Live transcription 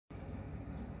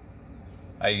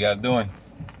How you guys doing?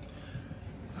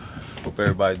 Hope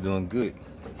everybody's doing good.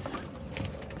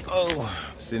 Oh,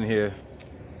 I'm sitting here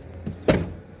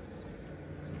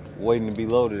waiting to be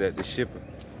loaded at the shipper.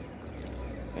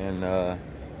 And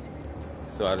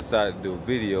so I decided to do a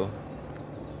video.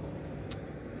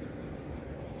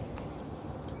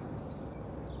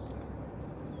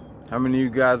 How many of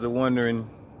you guys are wondering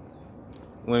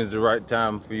when is the right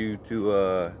time for you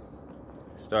to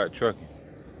start trucking?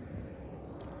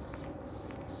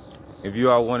 If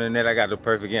you are wondering that, I got the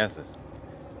perfect answer.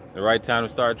 The right time to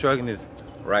start trucking is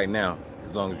right now,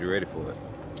 as long as you're ready for it.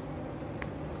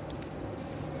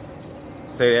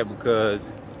 Say that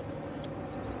because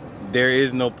there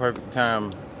is no perfect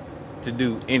time to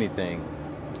do anything.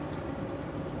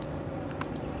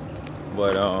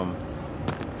 But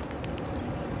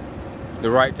the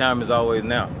right time is always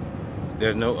now.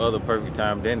 There's no other perfect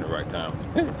time than the right time.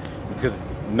 Because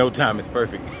no time is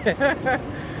perfect.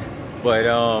 But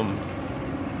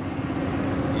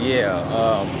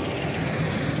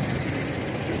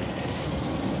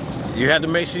you have to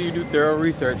make sure you do thorough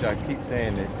research. I keep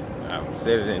saying this. I've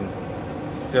said it in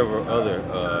several other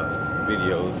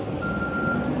videos.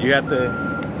 You have to,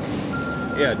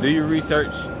 do your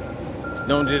research.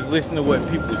 Don't just listen to what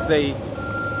people say.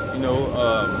 You know,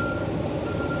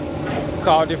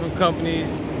 call different companies.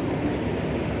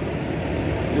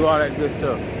 Do all that good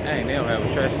stuff. Dang, they don't have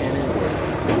a trash can anywhere.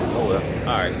 Oh well,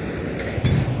 all right.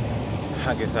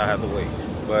 I guess I have to wait.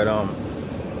 But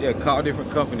call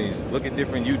different companies. Look at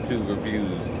different YouTube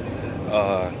reviews.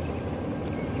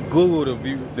 Google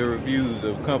the reviews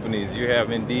of companies. You have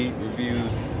Indeed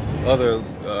reviews, other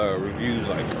reviews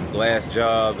like from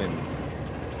Glassjob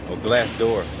or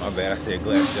Glassdoor. My bad, I said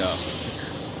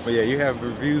Glassjob. But yeah, you have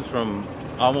reviews from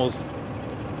almost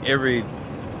every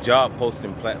job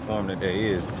posting platform that there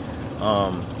is.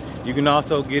 You can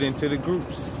also get into the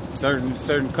groups.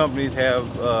 Certain companies have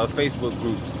Facebook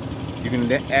groups. You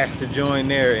can ask to join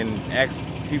there and ask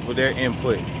people their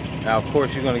input. Now, of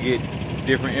course, you're going to get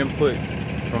different input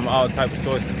from all types of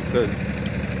sources because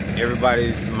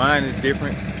everybody's mind is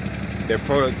different. Their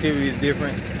productivity is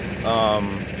different.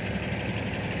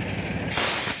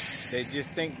 They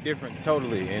just think different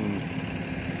totally and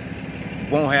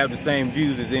won't have the same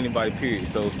views as anybody, period.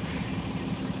 So,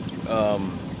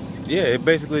 it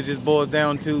basically just boils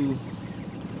down to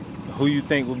who you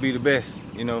think will be the best,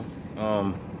 you know,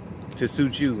 to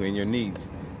suit you and your needs.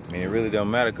 I mean, it really don't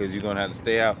matter because you're going to have to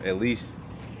stay out at least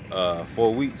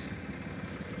 4 weeks.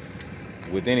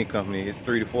 With any company, it's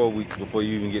 3 to 4 weeks before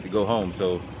you even get to go home.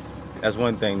 So that's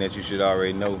one thing that you should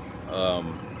already know.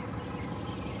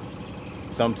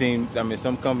 Some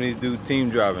companies do team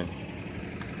driving.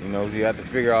 You know, you have to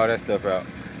figure all that stuff out.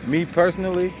 Me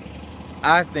personally,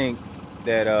 I think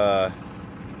that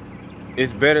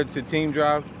it's better to team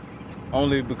drive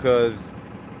only because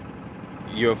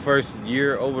your first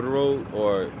year over the road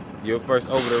or your first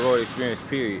over the road experience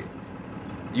period,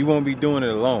 you won't be doing it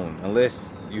alone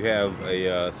unless you have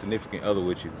a significant other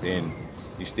with you. Then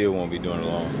you still won't be doing it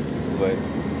alone. But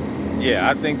yeah,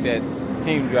 I think that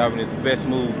team driving is the best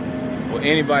move for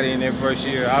anybody in their first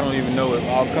year. I don't even know if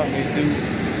all companies do.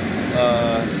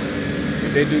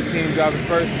 If they do team driving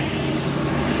first,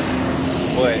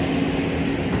 but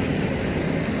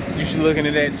you should look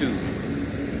into that too.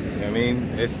 You know what I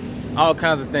mean? It's all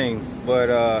kinds of things, but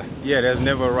there's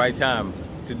never a right time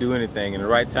to do anything, and the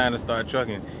right time to start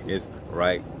trucking is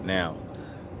right now.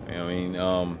 You know what I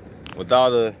mean? With all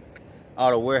the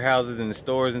warehouses and the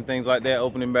stores and things like that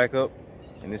opening back up,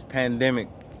 and this pandemic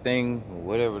thing, or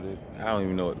whatever, I don't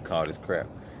even know what to call this crap,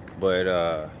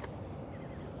 but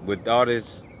with all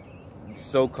this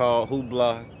so-called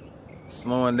hoopla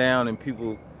slowing down and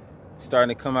people starting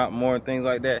to come out more and things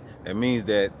like that, that means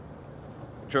that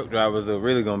truck drivers are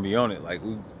really gonna be on it. Like,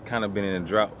 we've kind of been in a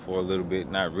drought for a little bit,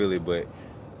 not really, but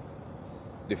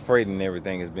the freight and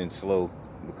everything has been slow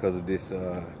because of this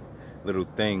little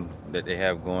thing that they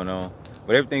have going on.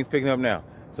 But everything's picking up now.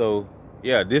 So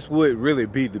yeah, this would really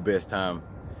be the best time,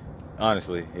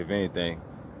 honestly, if anything.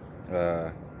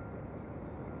 But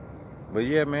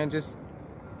yeah, man, just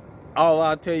all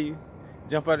I'll tell you,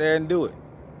 jump out there and do it.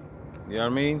 You know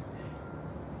what I mean?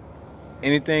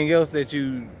 Anything else that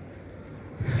you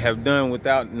have done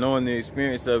without knowing the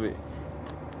experience of it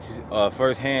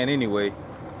firsthand anyway,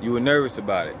 you were nervous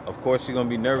about it. Of course you're gonna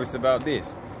be nervous about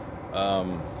this,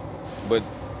 but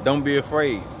don't be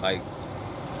afraid. Like,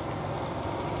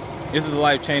 this is a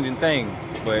life-changing thing,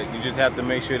 but you just have to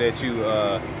make sure that you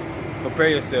prepare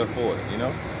yourself for it, you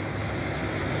know?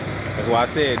 That's why I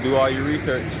said do all your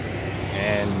research.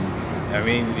 And I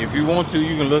mean, if you want to,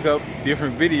 you can look up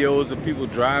different videos of people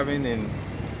driving and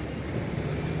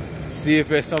see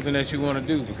if it's something that you want to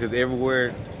do, because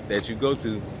everywhere that you go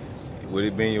to, with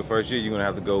it being your first year, you're gonna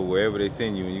have to go wherever they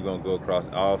send you, and you're gonna go across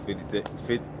all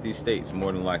 50 states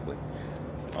more than likely.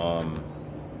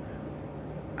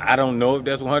 I don't know if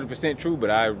that's 100% true, but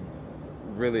I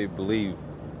really believe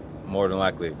more than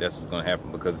likely that's what's gonna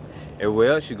happen, because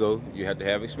everywhere else you go, you have to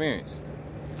have experience.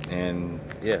 And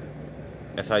yeah,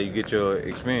 that's how you get your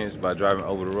experience, by driving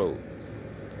over the road.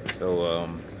 So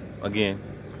again,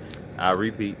 I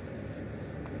repeat,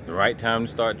 the right time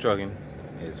to start trucking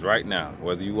is right now.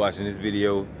 Whether you're watching this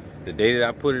video the day that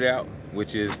I put it out,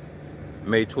 which is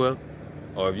May 12th,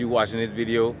 or if you're watching this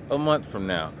video a month from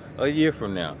now, a year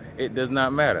from now, it does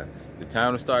not matter. The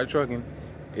time to start trucking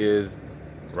is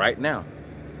right now.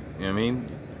 You know what I mean?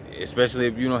 Especially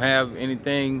if you don't have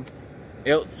anything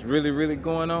else really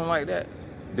going on like that,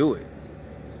 do it.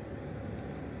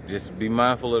 Just be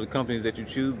mindful of the companies that you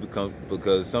choose,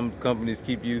 because some companies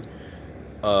keep you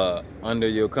under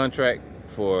your contract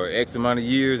for X amount of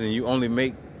years, and you only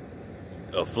make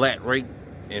a flat rate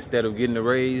instead of getting a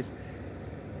raise.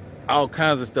 All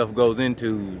kinds of stuff goes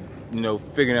into, you know,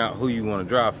 figuring out who you want to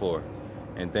drive for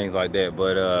and things like that.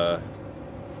 But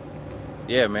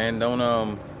yeah, man,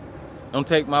 don't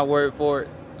take my word for it.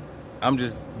 I'm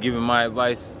just giving my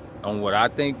advice on what I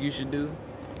think you should do.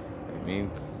 I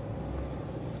mean,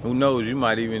 who knows, you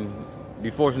might even be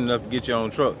fortunate enough to get your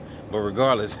own truck. But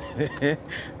regardless,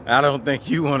 I don't think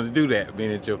you want to do that,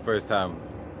 being it's your first time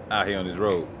out here on this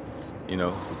road, you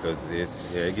know, because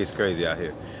it gets crazy out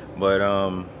here. But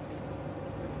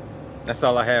that's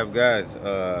all I have, guys.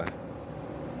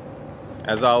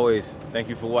 As always, thank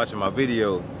you for watching my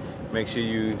video. Make sure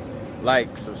you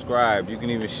like, subscribe. You can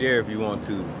even share if you want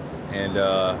to. And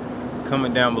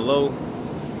comment down below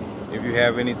if you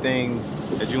have anything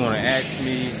that you want to ask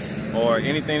me, or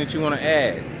anything that you want to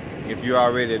add. If you're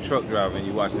already a truck driver and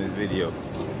you're watching this video,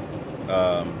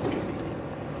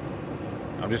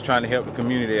 I'm just trying to help the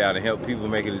community out and help people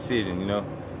make a decision, you know.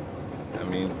 I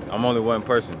mean, I'm only one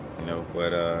person, you know,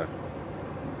 but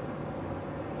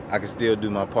I can still do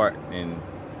my part in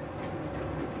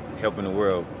helping the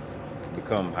world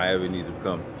become however it needs to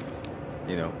become,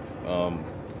 you know.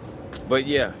 But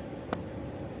yeah,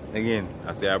 again,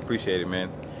 I say I appreciate it, man.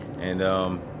 And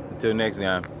until next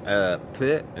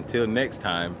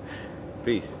time,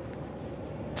 peace.